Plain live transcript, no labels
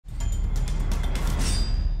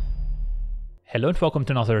Hello and welcome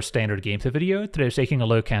to another standard gameplay video. Today we're taking a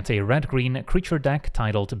look at a red-green creature deck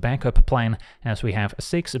titled Backup Plan, as we have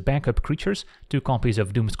 6 backup creatures, 2 copies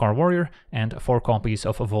of Doomscar Warrior and 4 copies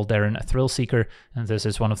of Voldaren Thrillseeker, and this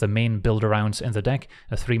is one of the main build-arounds in the deck,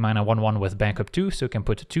 a 3-mana 1/1 with backup 2, so you can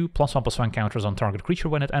put 2 +1/+1 counters on target creature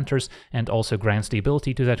when it enters, and also grants the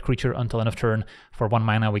ability to that creature until end of turn. For 1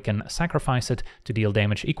 mana we can sacrifice it to deal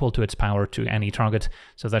damage equal to its power to any target,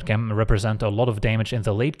 so that can represent a lot of damage in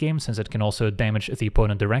the late game, since it can also damage the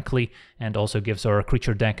opponent directly, and also gives our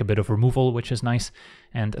creature deck a bit of removal, which is nice.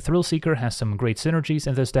 And Thrillseeker has some great synergies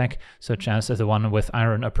in this deck, such as the one with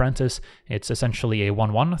Iron Apprentice. It's essentially a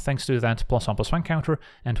 1/1 thanks to that +1/+1 counter,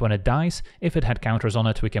 and when it dies, if it had counters on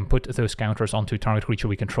it, we can put those counters onto target creature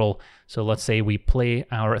we control. So let's say we play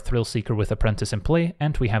our Thrillseeker with Apprentice in play,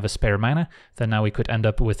 and we have a spare mana, then now we could end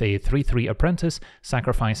up with a 3/3 Apprentice,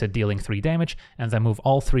 sacrifice it dealing 3 damage, and then move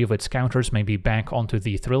all 3 of its counters maybe back onto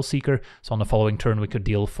the Thrillseeker, so on the following turn we could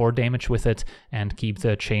deal 4 damage with it and keep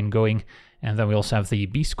the chain going. And then we also have the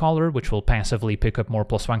Beastcaller, which will passively pick up more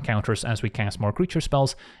 +1 counters as we cast more creature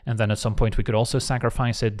spells, and then at some point we could also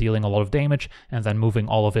sacrifice it, dealing a lot of damage, and then moving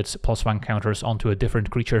all of its +1 counters onto a different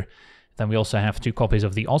creature. Then we also have 2 copies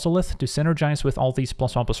of the Ozolith to synergize with all these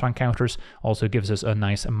 +1/+1 counters, also gives us a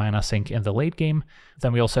nice mana sink in the late game.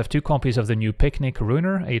 Then we also have 2 copies of the new Picnic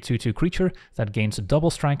Ruiner, a 2/2 creature that gains double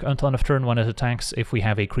strike until end of turn when it attacks. If we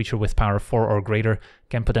have a creature with power 4 or greater,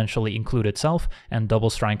 can potentially include itself, and double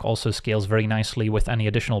strike also scales very nicely with any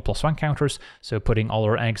additional +1 counters, so putting all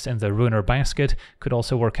our eggs in the Ruiner basket could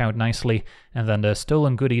also work out nicely. And then the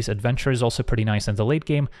Stolen Goodies Adventure is also pretty nice in the late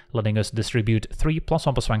game, letting us distribute 3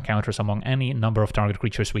 +1/+1 counters among any number of target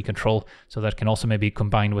creatures we control, so that can also maybe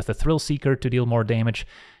combine with the Thrillseeker to deal more damage.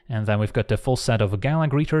 And then we've got the full set of Gala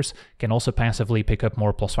Greeters, can also passively pick up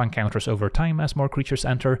more +1 counters over time as more creatures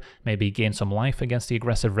enter, maybe gain some life against the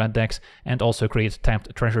aggressive red decks, and also create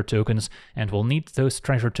tapped treasure tokens, and we'll need those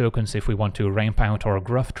treasure tokens if we want to ramp out our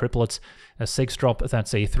Gruff Triplets. A 6-drop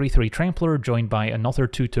that's a 3/3 Trampler joined by another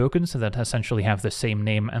 2 tokens that essentially have the same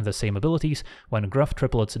name and the same abilities. When Gruff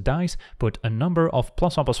Triplets dies, put a number of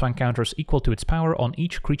 +1/+1 counters equal to its power on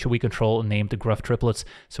each creature we control named Gruff Triplets.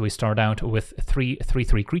 So we start out with 3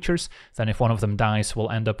 3/3 creatures, then if one of them dies we'll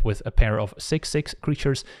end up with a pair of 6/6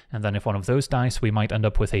 creatures, and then if one of those dies we might end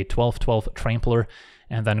up with a 12/12 Trampler.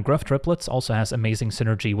 And then Gruff Triplets also has amazing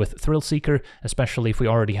synergy with Thrillseeker, especially if we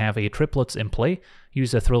already have a Triplets in play.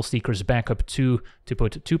 Use the Thrillseeker's backup 2 to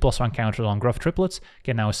put 2 +1 counters on Gruff Triplets,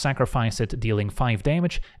 can now sacrifice it dealing 5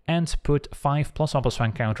 damage, and put 5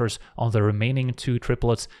 +1/+1 counters on the remaining 2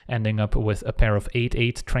 Triplets, ending up with a pair of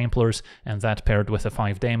 8/8 Tramplers, and that paired with a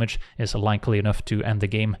 5 damage is likely enough to end the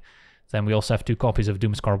game. Then we also have 2 copies of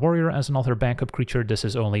Doomscar Warrior as another backup creature. This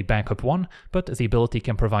is only backup 1, but the ability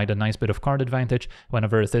can provide a nice bit of card advantage.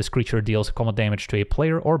 Whenever this creature deals combat damage to a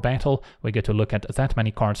player or battle, we get to look at that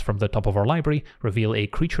many cards from the top of our library, reveal a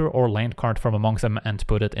creature or land card from among them, and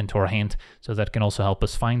put it into our hand. So that can also help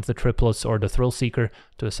us find the Triplets or the Thrillseeker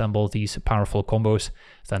to assemble these powerful combos.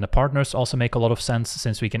 Then the partners also make a lot of sense,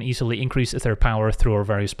 since we can easily increase their power through our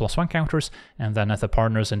various +1 counters, and then the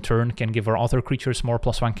partners in turn can give our other creatures more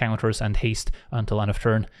 +1 counters and haste until end of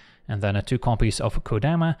turn. And then 2 copies of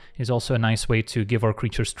Kodama is also a nice way to give our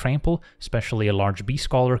creatures trample, especially a large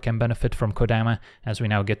Beastcaller can benefit from Kodama, as we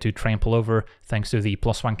now get to trample over thanks to the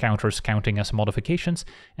 +1 counters counting as modifications.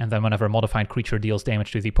 And then whenever a modified creature deals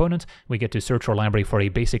damage to the opponent, we get to search our library for a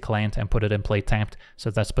basic land and put it in play tapped, so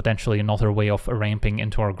that's potentially another way of ramping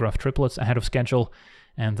into our Gruff Triplets ahead of schedule.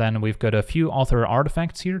 And then we've got a few other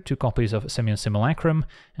artifacts here, 2 copies of Simian Simulacrum,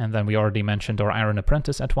 and then we already mentioned our Iron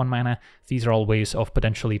Apprentice at 1 mana. These are all ways of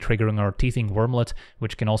potentially triggering our Teething Wormlet,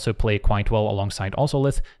 which can also play quite well alongside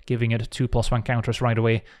Ozolith, giving it 2 +1 counters right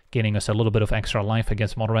away, gaining us a little bit of extra life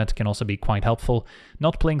against Mono Red can also be quite helpful.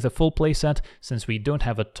 Not playing the full playset, since we don't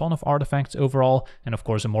have a ton of artifacts overall, and of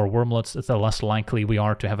course the more Wormlets, the less likely we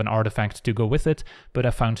are to have an artifact to go with it, but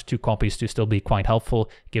I found 2 copies to still be quite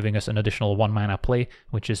helpful, giving us an additional 1 mana play,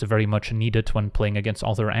 which is very much needed when playing against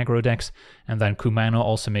other aggro decks. And then Kumano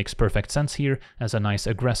also makes perfect sense here, as a nice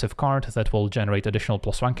aggressive card that will generate additional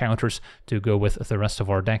 +1 counters to go with the rest of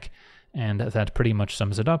our deck. And that pretty much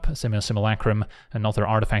sums it up. Simian Simulacrum, another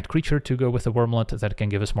artifact creature to go with the Wormlet that can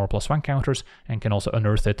give us more +1 counters and can also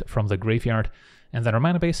unearth it from the graveyard. And then our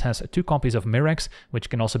mana base has 2 copies of Mirrex, which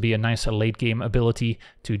can also be a nice late game ability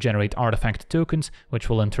to generate artifact tokens, which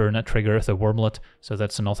will in turn trigger the Wormlet, so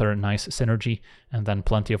that's another nice synergy. And then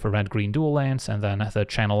plenty of red-green dual lands, and then the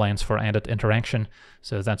channel lands for added interaction.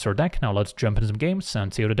 So that's our deck. Now let's jump into some games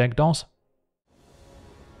and see how the deck does.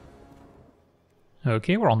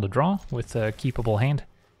 Okay, we're on the draw with a keepable hand.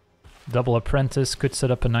 Double Apprentice could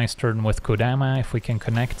set up a nice turn with Kodama if we can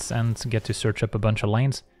connect and get to search up a bunch of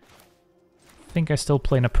lanes. I think I still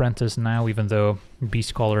play an Apprentice now, even though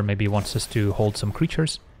Beastcaller maybe wants us to hold some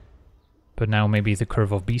creatures. But now maybe the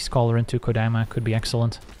curve of Beastcaller into Kodama could be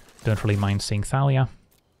excellent. Don't really mind seeing Thalia.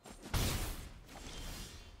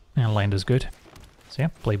 And land is good. So yeah,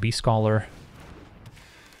 play Beastcaller,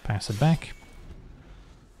 pass it back,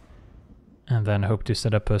 and then hope to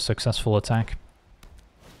set up a successful attack.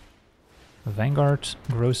 Vanguard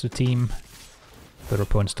grows the team, but our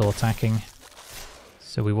opponent's still attacking.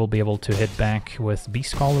 So we will be able to hit back with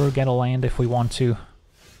Beastcaller, get a land if we want to.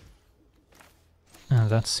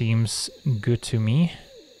 That seems good to me.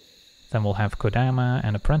 Then we'll have Kodama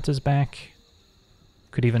and Apprentice back.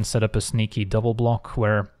 Could even set up a sneaky double block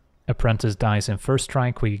where Apprentice dies in first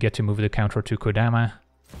strike, we get to move the counter to Kodama.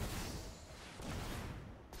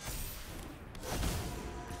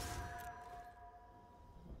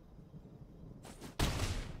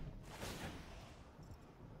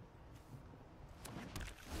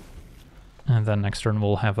 And then next turn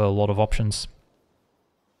we'll have a lot of options.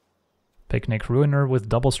 Picnic Ruiner with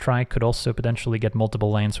double strike could also potentially get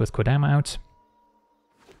multiple lanes with Kodama out.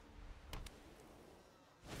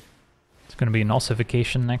 It's going to be an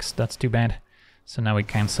ossification next, that's too bad. So now we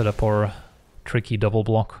can't set up our tricky double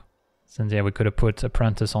block. Since yeah, we could have put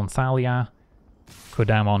Apprentice on Thalia,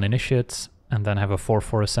 Kodama on Initiate, and then have a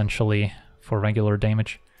 4/4 essentially for regular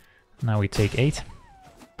damage. Now we take 8.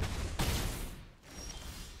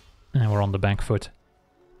 And we're on the back foot.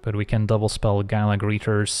 But we can double spell Gala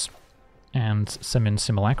Greeters and summon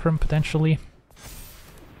Simulacrum potentially.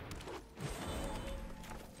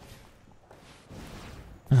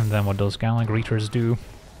 And then what does Gala Greeters do?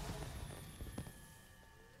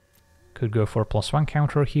 Could go for a +1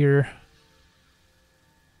 counter here.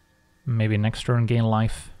 Maybe next turn gain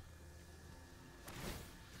life.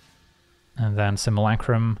 And then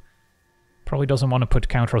Simulacrum probably doesn't want to put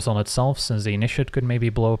counters on itself, since the Initiate could maybe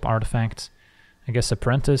blow up artifacts. I guess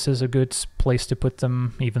Apprentice is a good place to put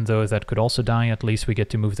them, even though that could also die. At least we get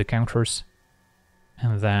to move the counters.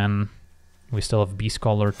 And then we still have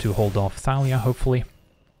Beastcaller to hold off Thalia, hopefully.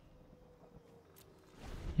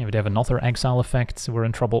 If they have another exile effect, we're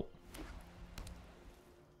in trouble.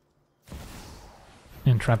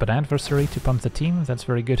 Intrepid Adversary to pump the team, that's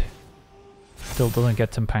very good. Still doesn't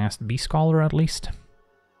get them past Beastcaller at least.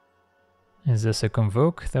 Is this a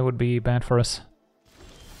Convoke? That would be bad for us.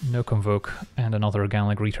 No Convoke, and another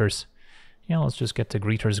Gala Greeters. Yeah, let's just get the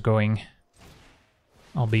Greeters going.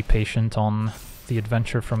 I'll be patient on the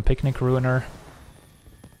adventure from Picnic Ruiner.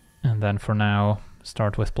 And then for now,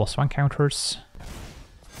 start with +1 counters.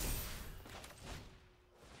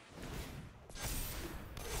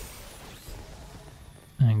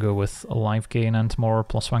 And go with a life gain and more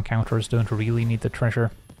 +1 counters, don't really need the treasure.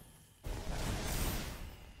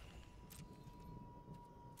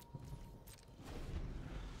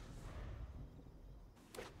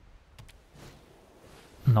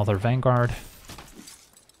 Another Vanguard.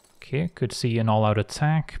 Okay, could see an all-out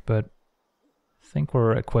attack, but I think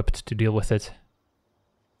we're equipped to deal with it.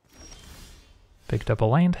 Picked up a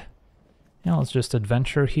land. Yeah, let's just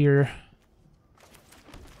adventure here.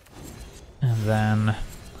 And then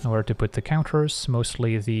where to put the counters,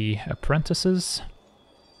 mostly the Apprentices.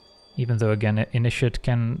 Even though, again, Initiate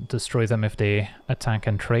can destroy them if they attack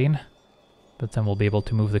and train. But then we'll be able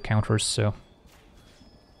to move the counters, so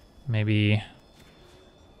maybe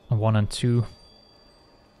 1 and 2.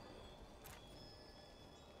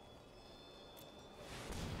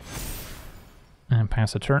 And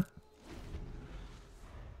pass a turn.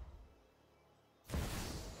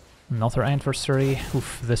 Another Adversary.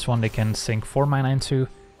 Oof, this one they can sink 4 mana into.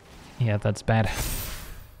 Yeah, that's bad.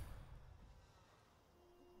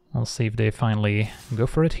 We'll see if they finally go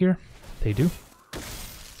for it here. They do.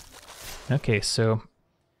 Okay, so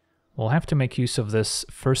we'll have to make use of this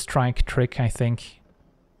first strike trick, I think.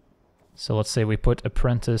 So let's say we put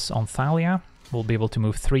Apprentice on Thalia. We'll be able to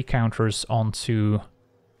move 3 counters onto,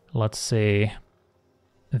 let's say,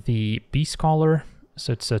 the Beastcaller.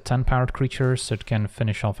 So it's a 10-powered creature, so it can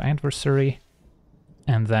finish off Adversary.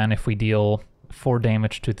 And then if we deal 4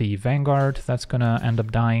 damage to the Vanguard, that's gonna end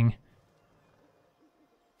up dying.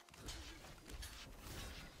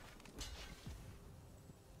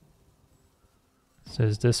 So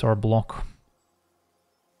is this our block?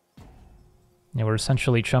 Yeah, we're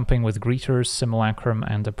essentially jumping with Greeters, Simulacrum,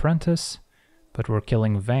 and Apprentice, but we're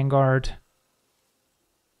killing Vanguard,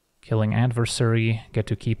 killing Adversary, get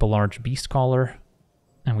to keep a large Beastcaller,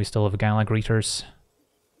 and we still have Gala Greeters.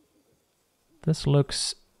 This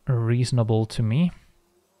looks reasonable to me.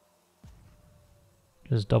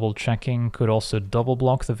 Just double checking. Could also double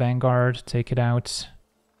block the Vanguard, take it out.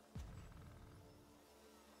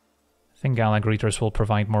 I think Gala Greeters will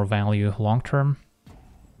provide more value long term.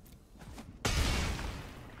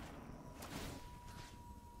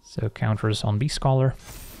 So counters on Beastcaller.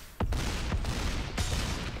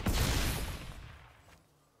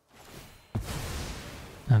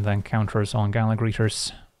 And then counters on Gala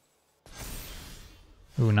Greeters.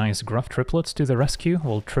 Ooh, nice Gruff Triplets to the rescue.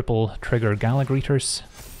 We'll triple trigger Gala Greeters.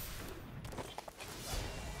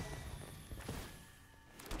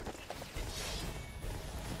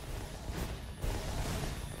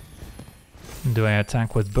 Do I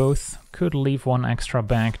attack with both? Could leave one extra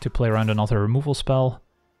back to play around another removal spell.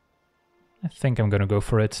 I think I'm gonna go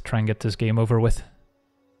for it, try and get this game over with.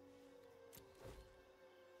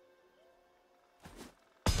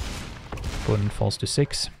 Opponent falls to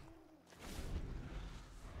 6.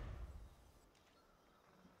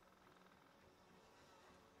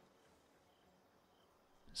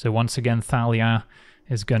 So once again, Thalia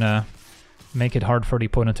is gonna make it hard for the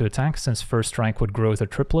opponent to attack, since First Strike would grow the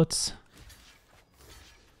Triplets.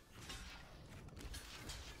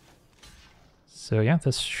 So yeah,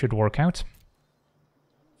 this should work out.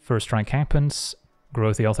 First Strike happens,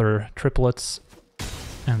 grow the other Triplets,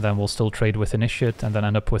 and then we'll still trade with Initiate, and then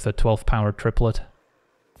end up with a 12-power Triplet.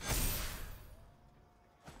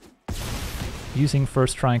 Using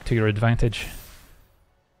First Strike to your advantage.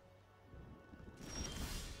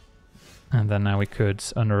 And then now we could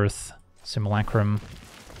unearth Simulacrum,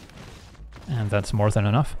 and that's more than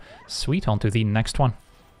enough. Sweet, on to the next one.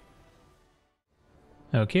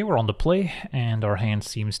 Okay, we're on the play, and our hand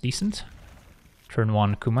seems decent. Turn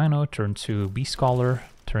 1 Kumano, turn 2 Beastcaller,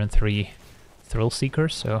 turn 3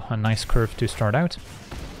 Thrillseeker, so a nice curve to start out.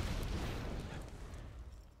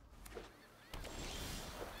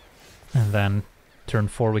 And then turn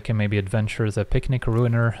 4 we can maybe adventure the Picnic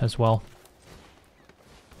Ruiner as well.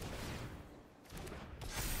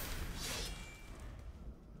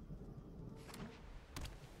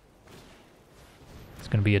 It's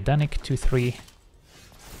gonna be a Danik 2/3.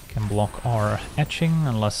 Can block our Etching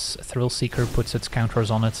unless Thrillseeker puts its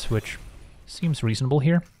counters on it, which seems reasonable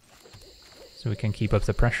here. So we can keep up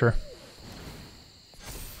the pressure.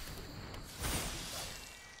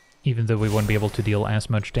 Even though we won't be able to deal as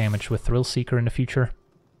much damage with Thrillseeker in the future.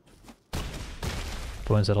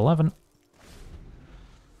 Opponent's at 11.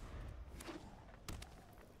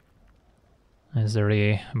 Is there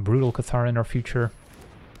a Brutal Cathar in our future?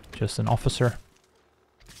 Just an Officer.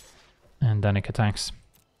 And Danik attacks.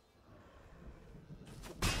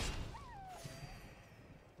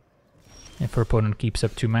 If our opponent keeps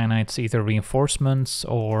up 2 mana, it's either Reinforcements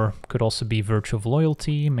or could also be Virtue of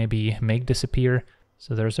Loyalty, maybe Make Disappear.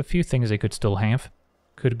 So there's a few things they could still have.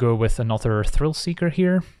 Could go with another Thrillseeker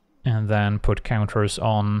here, and then put counters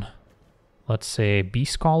on, let's say,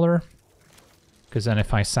 Beastcaller. Because then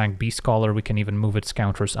if I sack Beastcaller, we can even move its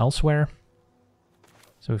counters elsewhere.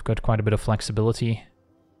 So we've got quite a bit of flexibility.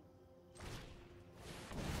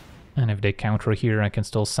 And if they counter here, I can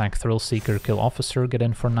still sack Thrillseeker, kill Officer, get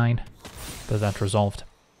in for 9. But that's resolved.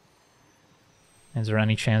 Is there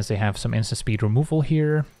any chance they have some instant speed removal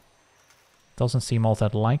here? Doesn't seem all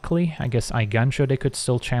that likely. I guess Eiganjo they could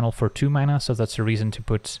still channel for 2 mana, so that's a reason to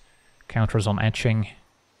put counters on Etching.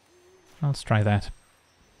 Let's try that.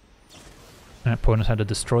 An opponent had a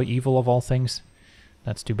Destroy Evil of all things.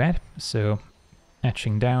 That's too bad. So,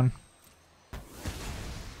 Etching down.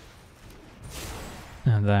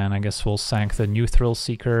 And then I guess we'll sack the new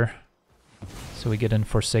Thrillseeker, so we get in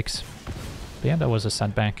for 6. But yeah, that was a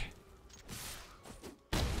setback.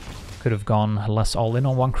 Could have gone less all-in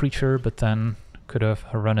on one creature, but then could have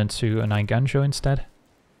run into an Eiganjo instead.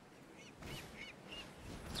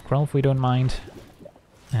 Skrelv we don't mind.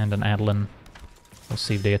 And an Adeline. We'll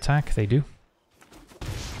see if they attack. They do.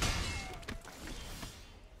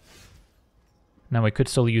 Now we could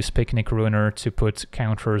still use Picnic Ruiner to put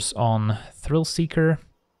counters on Thrillseeker,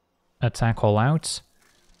 attack all out,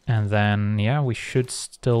 and then, yeah, we should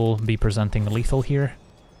still be presenting lethal here.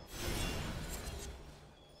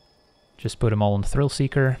 Just put them all on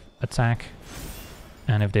Thrillseeker, attack,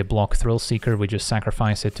 and if they block Thrillseeker, we just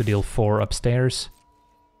sacrifice it to deal 4 upstairs.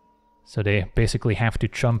 So they basically have to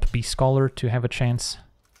chump Beastcaller to have a chance.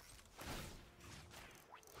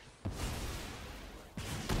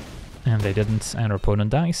 And they didn't, and our opponent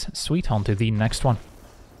dies. Sweet, on to the next one.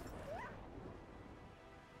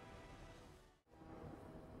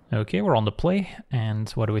 Okay, we're on the play, and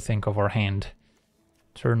what do we think of our hand?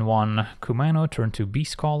 Turn 1 Kumano, turn 2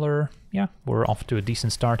 Beastcaller. Yeah, we're off to a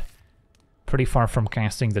decent start. Pretty far from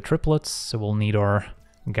casting the Triplets, so we'll need our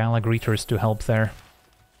Gala Greeters to help there.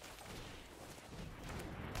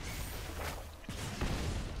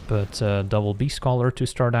 But double Beastcaller to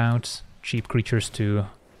start out, cheap creatures to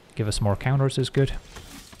give us more counters is good.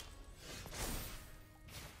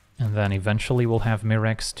 And then eventually we'll have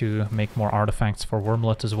Mirrex to make more artifacts for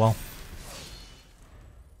Wormlet as well.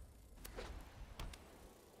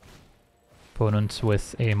 Opponent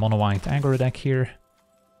with a mono-white aggro deck here.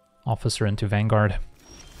 Officer into Vanguard.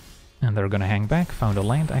 And they're gonna hang back, found a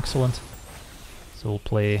land, excellent. So we'll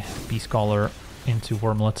play Beastcaller into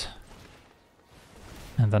Wormlet.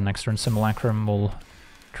 And then next turn Simulacrum will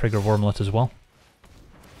trigger Wormlet as well.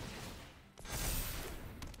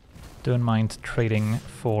 Don't mind trading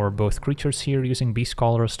for both creatures here using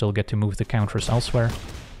Beastcaller, still get to move the counters elsewhere.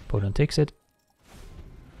 Opponent takes it.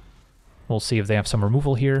 We'll see if they have some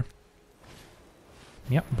removal here.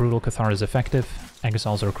 Yep, Brutal Cathar is effective.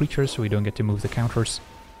 Exiles our creatures, so we don't get to move the counters.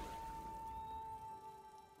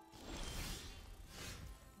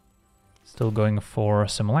 Still going for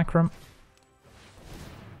Simulacrum.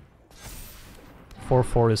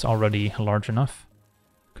 4/4 is already large enough.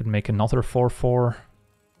 Could make another 4/4.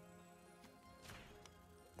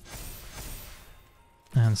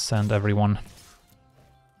 And send everyone.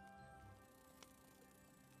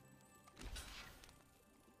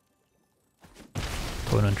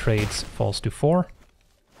 Opponent trades, falls to 4.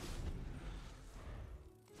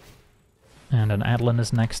 And an Atlan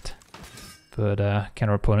is next. But can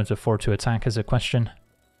our opponent afford to attack is a question.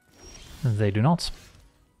 They do not.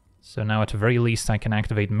 So now at the very least I can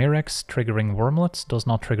activate Mirrex, triggering Wormlet, does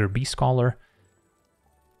not trigger Beastcaller.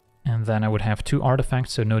 And then I would have 2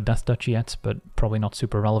 artifacts, so no Death Touch yet, but probably not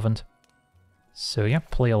super relevant. So yeah,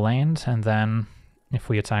 play a land, and then if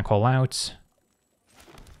we attack all out,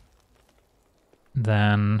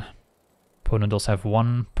 then opponent does have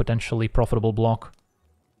 1 potentially profitable block.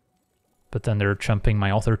 But then they're chumping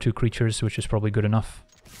my other 2 creatures, which is probably good enough.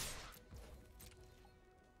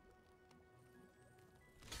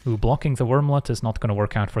 Ooh, blocking the Wormlet is not going to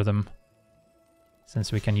work out for them,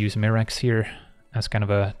 since we can use Mirrex here as kind of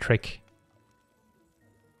a trick.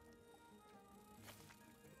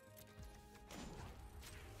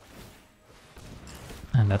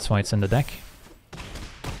 And that's why it's in the deck.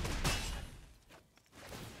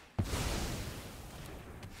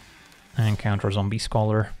 And counters on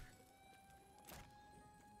Beastcaller.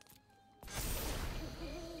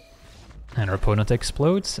 And our opponent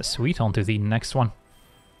explodes. Sweet, on to the next one.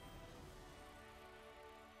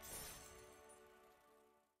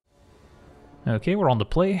 Okay, we're on the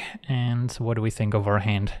play, and what do we think of our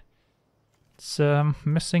hand? It's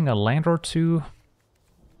missing a land or 2.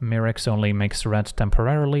 Mirrex only makes red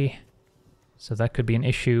temporarily, so that could be an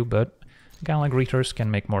issue, but Gallagreeters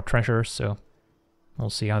can make more treasure, so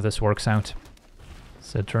we'll see how this works out.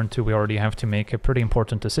 So turn 2 we already have to make a pretty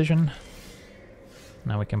important decision.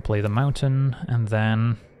 Now we can play the mountain, and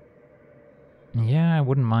then... yeah, I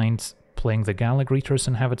wouldn't mind playing the Gallagreeters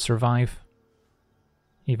and have it survive.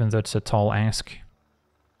 Even though it's a tall ask.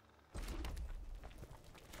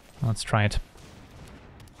 Let's try it.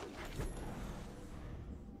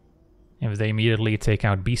 If they immediately take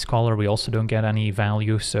out Beastcaller, we also don't get any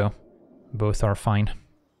value, so both are fine.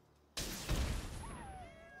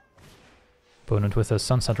 Opponent with a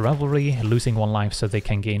Sunset Revelry, losing 1 life so they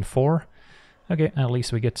can gain 4. Okay, at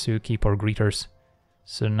least we get to keep our greeters.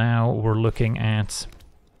 So now we're looking at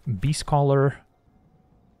Beastcaller,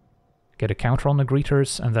 get a counter on the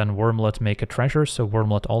greeters, and then Wormlet make a treasure, so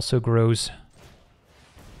Wormlet also grows.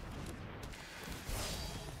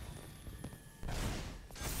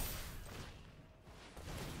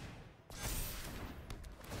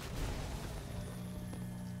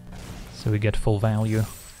 So we get full value.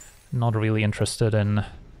 Not really interested in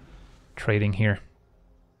trading here.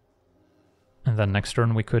 And then next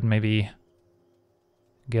turn we could maybe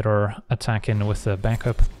get our attack in with the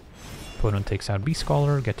backup. Opponent takes out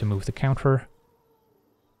Beastcaller, get to move the counter.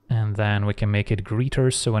 And then we can make it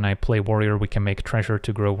greeters, so when I play warrior we can make treasure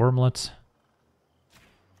to grow Wormlet.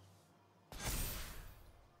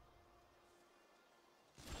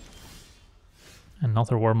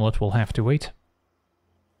 Another Wormlet will have to wait.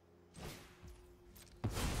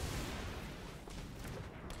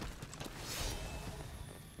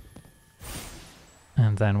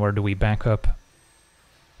 And then where do we back up?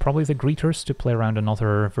 Probably the greeters to play around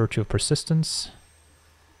another Virtue of Persistence.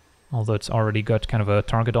 Although it's already got kind of a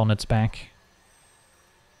target on its back.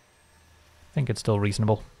 I think it's still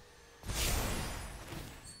reasonable.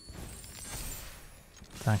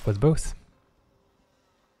 Attack with both.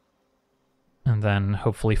 And then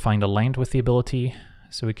hopefully find a land with the ability,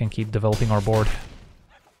 so we can keep developing our board.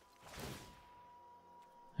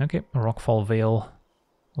 Okay, Rockfall Vale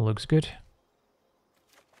looks good.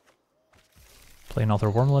 Play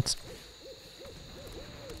another Wormlet.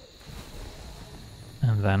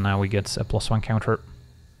 And then now we get a +1 counter.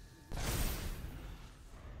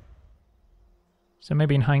 So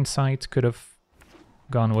maybe in hindsight could have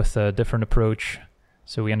gone with a different approach.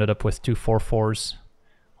 So we ended up with 2 4/4s.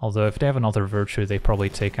 Although if they have another Virtue, they probably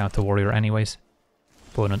take out the Warrior anyways.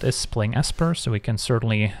 Opponent is playing Esper, so we can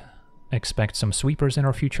certainly expect some sweepers in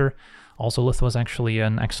our future. Ozolith was actually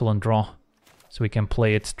an excellent draw. So we can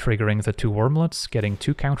play it triggering the 2 Wormlets, getting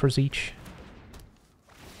 2 counters each.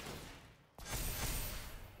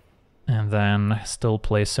 And then still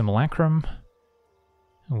play Simulacrum,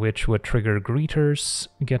 which would trigger Greeters,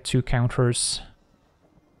 get 2 counters.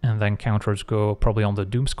 And then counters go probably on the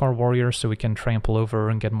Doomscar Warrior, so we can trample over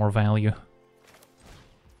and get more value.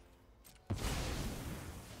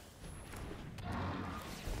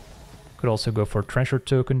 Could also go for Treasure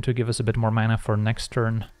Token to give us a bit more mana for next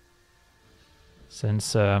turn,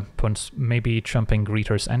 since opponents may be chumping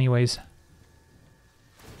Greeters anyways.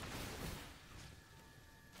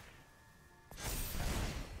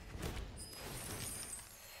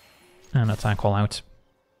 And attack all out.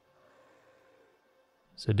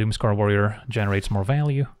 So Doomscar Warrior generates more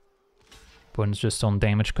value. Opponent's just on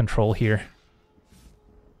damage control here.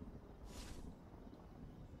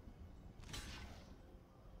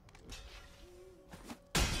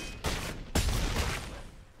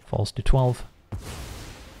 Falls to 12.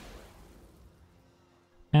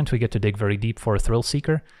 And we get to dig very deep for a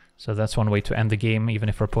Thrillseeker, so that's one way to end the game, even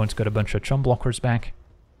if our opponent's got a bunch of chum blockers back.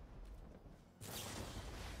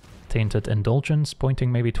 Tainted Indulgence,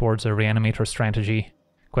 pointing maybe towards a Reanimator strategy.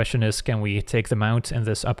 Question is, can we take them out in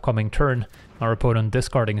this upcoming turn? Our opponent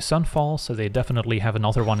discarding Sunfall, so they definitely have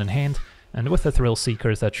another one in hand, and with the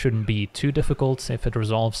Thrillseeker that shouldn't be too difficult if it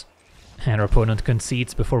resolves. And our opponent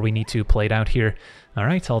concedes before we need to play it out here.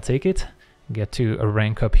 Alright, I'll take it. Get to a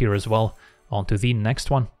rank up here as well. On to the next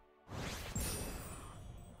one.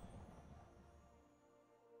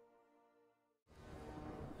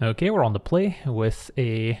 Okay, we're on the play with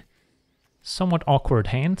a somewhat awkward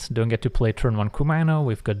hand. Don't get to play turn 1 Kumano,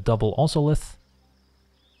 we've got double Ozolith.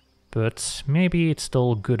 But maybe it's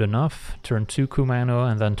still good enough. Turn 2 Kumano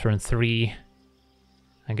and then turn 3.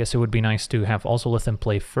 I guess it would be nice to have Ozolith in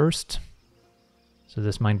play first. So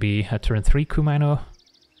this might be a turn 3 Kumano.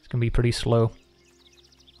 It's gonna be pretty slow.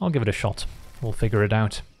 I'll give it a shot. We'll figure it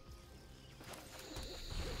out.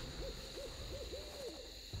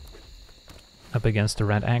 Up against the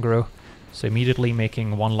red aggro. So immediately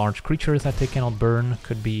making 1 large creature that they cannot burn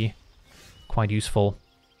could be quite useful.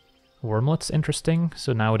 Wormlet's interesting,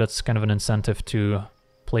 so now that's kind of an incentive to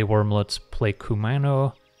play Wormlet, play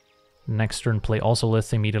Kumano. Next turn play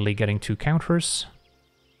Ozolith, immediately getting 2 counters.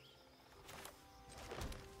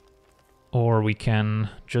 Or we can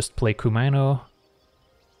just play Kumano,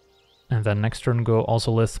 and then next turn go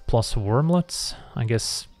Ozolith plus Wormlet. I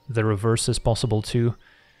guess the reverse is possible too.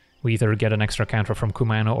 We either get an extra counter from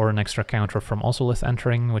Kumano or an extra counter from Ozolith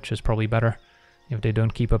entering, which is probably better if they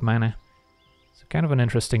don't keep up mana. It's kind of an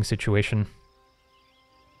interesting situation.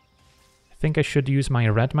 I think I should use my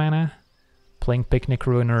red mana. Playing Picnic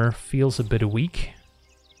Ruiner feels a bit weak,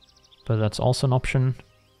 but that's also an option.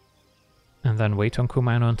 And then wait on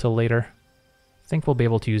Kumano until later. I think we'll be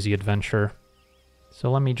able to use the Adventure.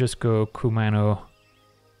 So let me just go Kumano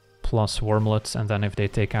plus Wormlet, and then if they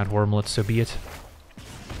take out Wormlet, so be it.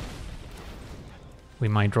 We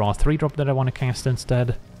might draw a 3-drop that I want to cast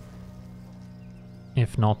instead.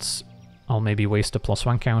 If not, I'll maybe waste a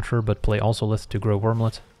 +1 counter, but play Ozolith to grow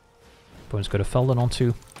Wormlet. Opponent's got a Feldon on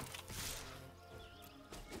 2.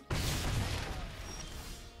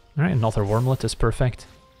 Alright, another Wormlet is perfect.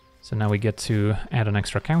 So now we get to add an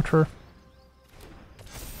extra counter.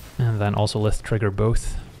 And then Ozolith trigger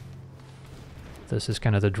both. This is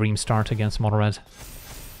kind of the dream start against Mono Red.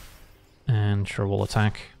 And sure, we'll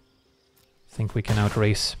attack. Think we can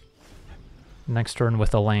outrace. Next turn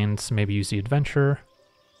with the lands, maybe use the Adventure.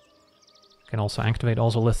 Can also activate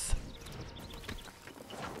Ozolith.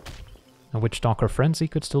 A Witchstalker Frenzy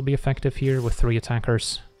could still be effective here with 3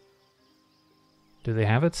 attackers. Do they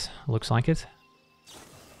have it? Looks like it.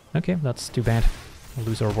 Okay, that's too bad. We'll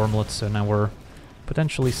lose our Wormlet, so now we're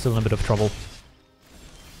potentially still in a bit of trouble.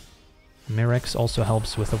 Mirex also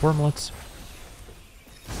helps with the Wormlet.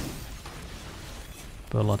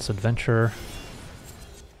 But let's Adventure.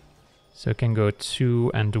 So it can go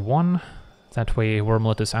 2 and 1. That way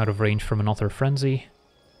Wormlet is out of range from another Frenzy.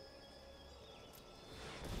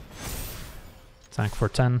 Attack for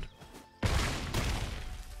 10.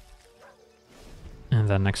 And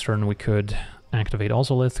then next turn we could activate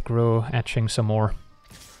Ozolith, grow Etching some more.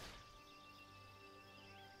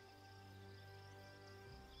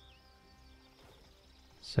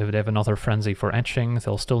 So if they have another Frenzy for Etching,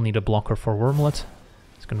 they'll still need a blocker for Wormlet.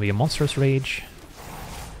 It's gonna be a Monstrous Rage.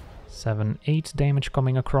 7, 8 damage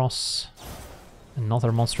coming across.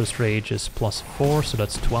 Another Monstrous Rage is +4, so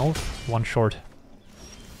that's 12. One short.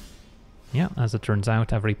 Yeah, as it turns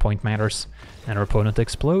out, every point matters. And our opponent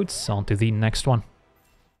explodes. On to the next one.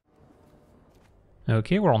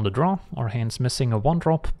 Okay, we're on the draw. Our hand's missing a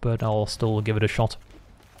 1-drop, but I'll still give it a shot.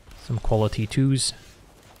 Some quality 2s.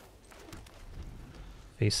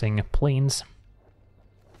 Facing plains.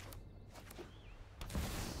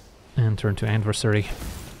 And turn to adversary.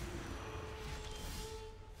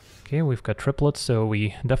 Okay, we've got triplets, so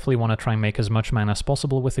we definitely want to try and make as much mana as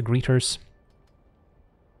possible with the greeters.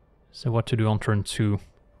 So what to do on turn 2?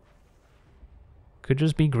 Could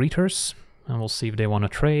just be greeters, and we'll see if they want to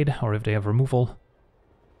trade, or if they have removal.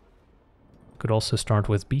 Could also start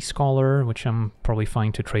with Beastcaller, which I'm probably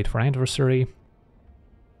fine to trade for adversary.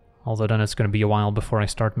 Although then it's going to be a while before I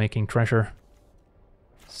start making treasure.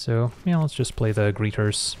 So, yeah, let's just play the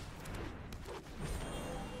greeters.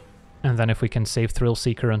 And then if we can save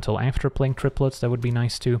Thrillseeker until after playing triplets, that would be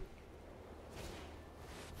nice too.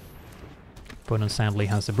 Opponent sadly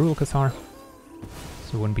has the Brutal Cathar,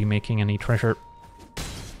 so wouldn't be making any treasure.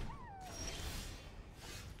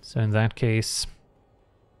 So in that case,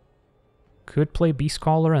 could play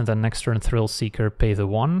Beastcaller and then next turn Thrillseeker pay the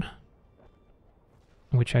 1.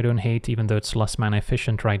 Which I don't hate, even though it's less mana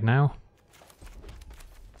efficient right now.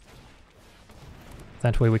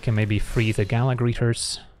 That way we can maybe free the Gala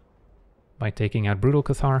Greeters by taking out Brutal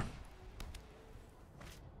Cathar.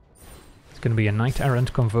 It's gonna be a Knight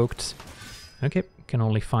Errant convoked. Okay, can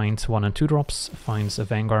only find 1 and 2 drops, finds a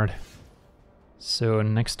Vanguard. So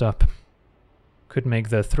next up, could make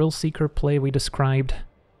the Thrillseeker play we described.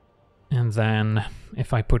 And then,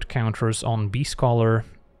 if I put counters on Beastcaller,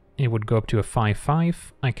 it would go up to a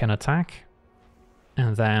 5/5, I can attack.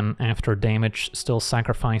 And then, after damage, still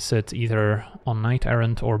sacrifice it either on Knight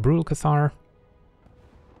Errant or Brutal Cathar.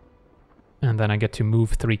 And then I get to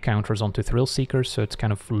move 3 counters onto Thrillseeker, so it's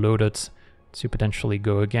kind of loaded to potentially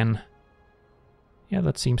go again. Yeah,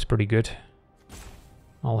 that seems pretty good.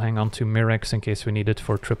 I'll hang on to Mirrex in case we need it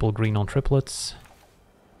for triple green on triplets.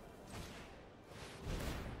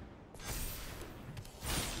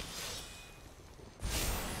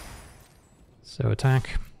 So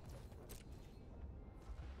attack.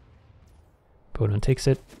 Opponent takes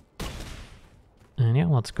it. And yeah,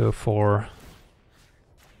 let's go for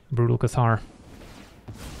Brutal Cathar.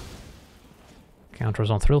 Counters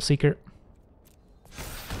on Thrillseeker.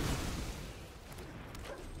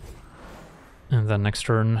 And then next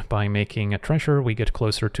turn, by making a treasure, we get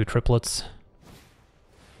closer to triplets.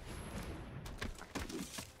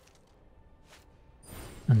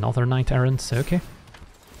 Another Knight Errant, okay.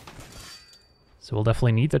 So we'll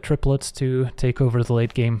definitely need the triplets to take over the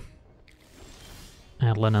late game.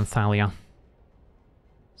 Adeline and Thalia.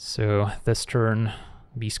 So this turn,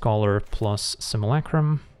 Beastcaller plus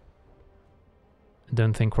Simulacrum.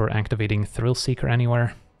 Don't think we're activating Thrillseeker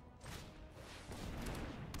anywhere.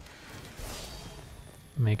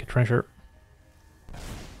 Make a treasure.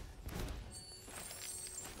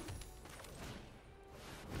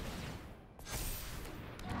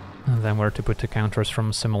 And then where to put the counters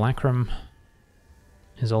from Simulacrum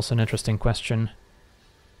is also an interesting question.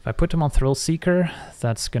 If I put them on Thrillseeker,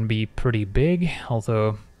 that's going to be pretty big,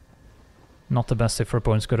 although not the best if our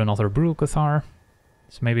opponent's got another Brutal Cathar.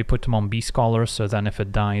 So maybe put them on Beastcaller, so then if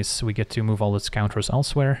it dies, we get to move all its counters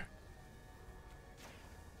elsewhere.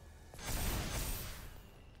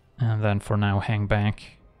 And then for now, hang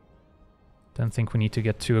back. Don't think we need to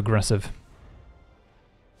get too aggressive.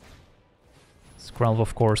 Skrelv,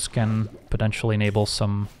 of course, can potentially enable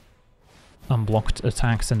some unblocked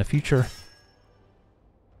attacks in the future.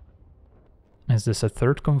 Is this a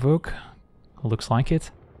third Convoke? Looks like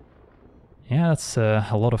it. Yeah, that's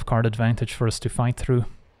a lot of card advantage for us to fight through.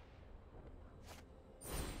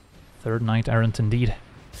 Third Knight Errant indeed.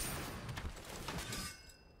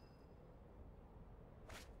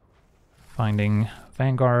 Finding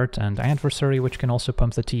Vanguard and Adversary, which can also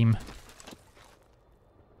pump the team.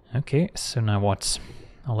 Okay, so now what?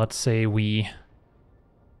 Let's say we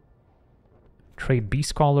trade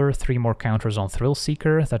Beastcaller, 3 more counters on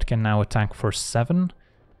Thrillseeker that can now attack for 7.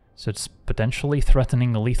 So it's potentially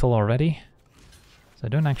threatening lethal already. So I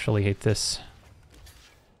don't actually hate this.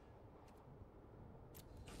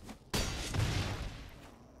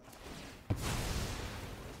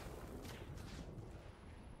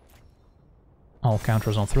 All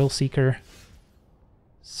counters on Thrillseeker.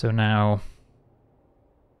 So now,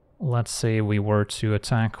 let's say we were to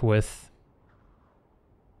attack with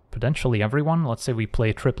potentially everyone. Let's say we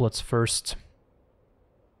play triplets first.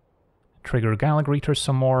 Trigger Gala Greeter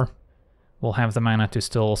some more. we'll have the mana to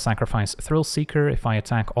still sacrifice Thrillseeker. If I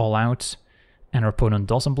attack all out and our opponent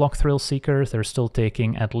doesn't block Thrillseeker, they're still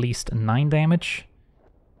taking at least 9 damage.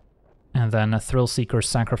 And then a Thrillseeker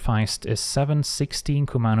sacrificed is 7, 16,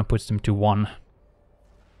 Kumano puts them to 1.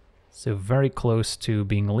 So very close to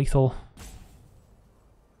being lethal,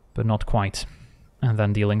 but not quite. And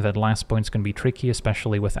then dealing that last point's gonna be tricky,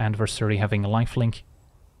 especially with adversary having a lifelink.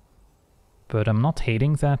 But I'm not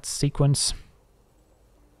hating that sequence.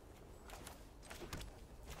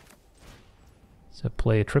 So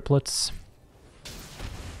play Triplets.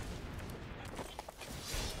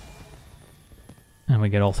 And we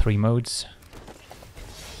get all 3 modes.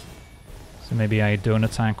 So maybe I don't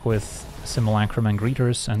attack with Simulacrum and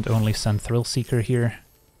Greeters and only send Thrillseeker here.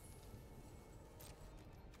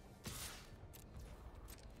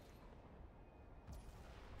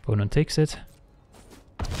 Opponent takes it.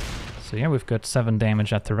 So yeah, we've got 7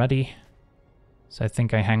 damage at the ready. So I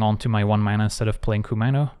think I hang on to my 1 mana instead of playing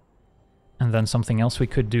Kumano. And then something else we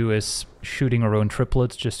could do is shooting our own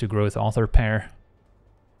triplets just to grow the other pair.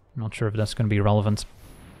 Not sure if that's going to be relevant.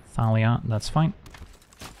 Thalia, that's fine.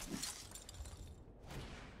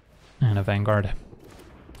 And a Vanguard.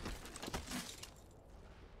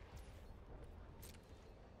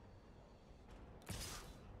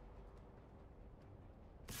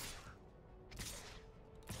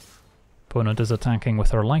 Opponent is attacking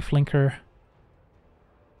with our lifelinker.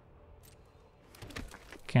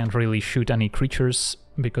 Can't really shoot any creatures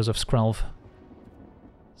because of Skrelv.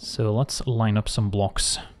 So let's line up some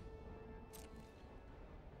blocks.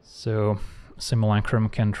 So Simulacrum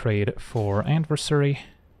can trade for Adversary.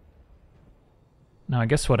 Now I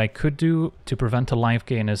guess what I could do to prevent a life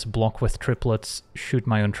gain is block with triplets, shoot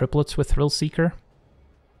my own triplets with Thrillseeker.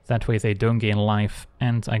 That way they don't gain life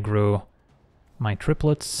and I grow my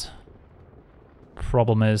triplets.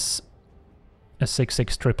 Problem is, a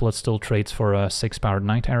 6/6 triplet still trades for a 6-powered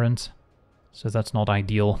Knight Errant, so that's not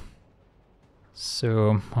ideal.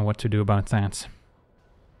 So, what to do about that?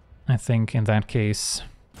 I think in that case,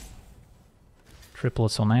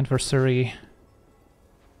 triplets on Adversary.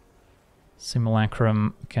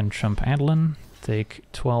 Simulacrum can chump Adeline, take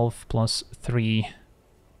 12 plus 3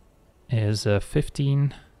 is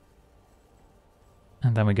 15.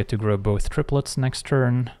 And then we get to grow both triplets next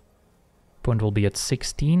turn. Opponent will be at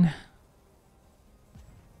 16.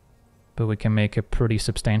 But we can make a pretty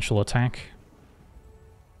substantial attack.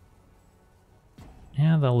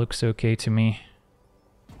 Yeah, that looks okay to me.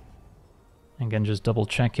 Again, just double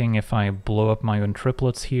checking if I blow up my own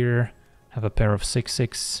triplets here, have a pair of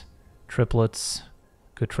 6/6 triplets,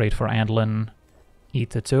 could trade for Adeline, eat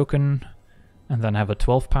the token, and then have a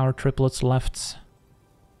 12-power triplets left.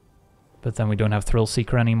 But then we don't have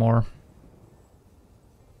Thrillseeker anymore.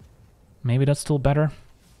 Maybe that's still better?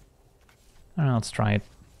 Let's try it.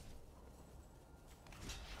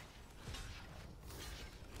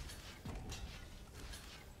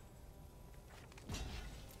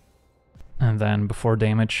 And then before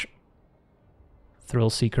damage,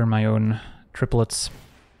 Thrillseeker my own triplets.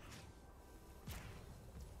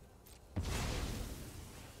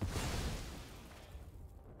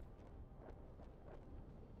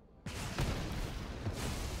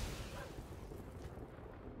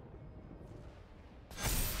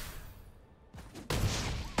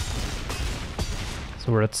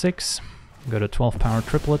 So we're at 6, go to 12-power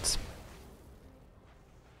triplets.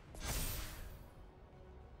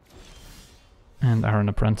 And Iron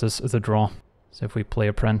Apprentice the draw. So if we play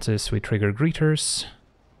Apprentice, we trigger Greeters.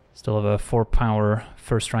 Still have a 4-power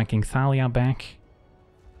first-ranking Thalia back.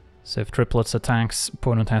 So if Triplets attacks,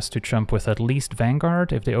 opponent has to chump with at least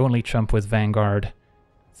Vanguard. If they only chump with Vanguard,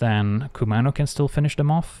 then Kumano can still finish them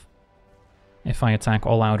off. If I attack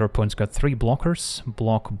all out, our opponent's got 3 blockers.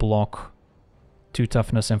 Block, block, 2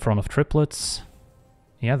 toughness in front of Triplets.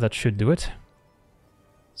 Yeah, that should do it.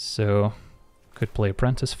 So, could play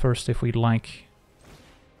Apprentice first if we'd like.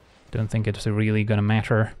 Don't think it's really gonna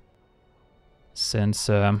matter, since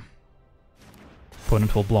opponent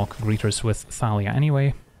will block Greeters with Thalia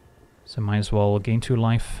anyway, so might as well gain 2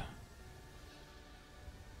 life.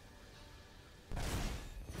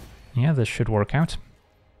 Yeah, this should work out.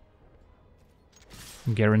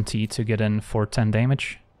 Guaranteed to get in for 10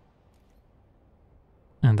 damage.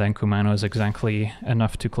 And then Kumano is exactly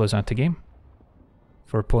enough to close out the game.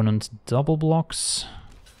 For opponent's double blocks,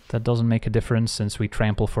 that doesn't make a difference since we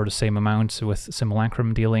trample for the same amount with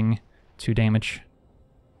Simulacrum dealing 2 damage.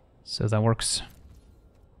 So that works.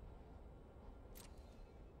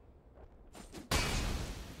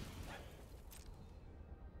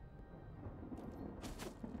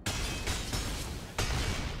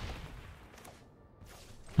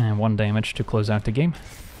 And 1 damage to close out the game.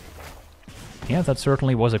 yeah, that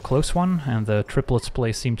certainly was a close one, and the Triplets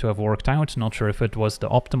play seemed to have worked out. Not sure if it was the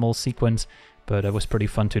optimal sequence, but it was pretty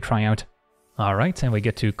fun to try out. Alright, and we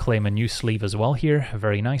get to claim a new sleeve as well here,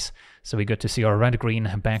 very nice. So we get to see our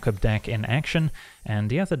red-green backup deck in action,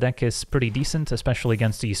 and yeah, the deck is pretty decent, especially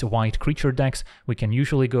against these white creature decks. We can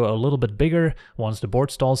usually go a little bit bigger. Once the board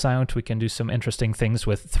stalls out, we can do some interesting things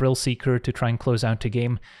with Thrillseeker to try and close out the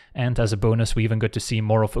game, and as a bonus we even got to see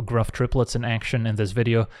more of Gruff Triplets in action in this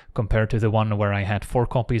video, compared to the one where I had 4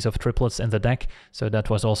 copies of Triplets in the deck, so that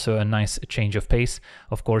was also a nice change of pace.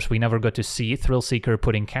 Of course, we never got to see Thrillseeker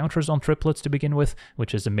putting counters on Triplets to begin with,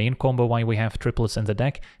 which is the main combo why we have Triplets in the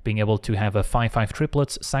deck, being able to have a 5/5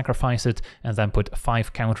 Triplets, sacrifice it, and then put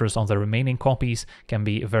 5 counters on the remaining copies can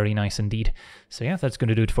be very nice indeed. So yeah, that's going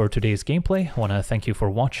to do it for today's gameplay. I want to thank you for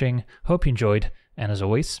watching, hope you enjoyed, and as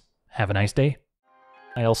always, have a nice day.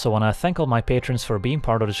 I also want to thank all my patrons for being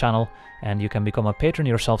part of the channel, and you can become a patron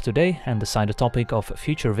yourself today and decide the topic of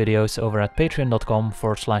future videos over at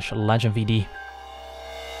patreon.com/legendvd.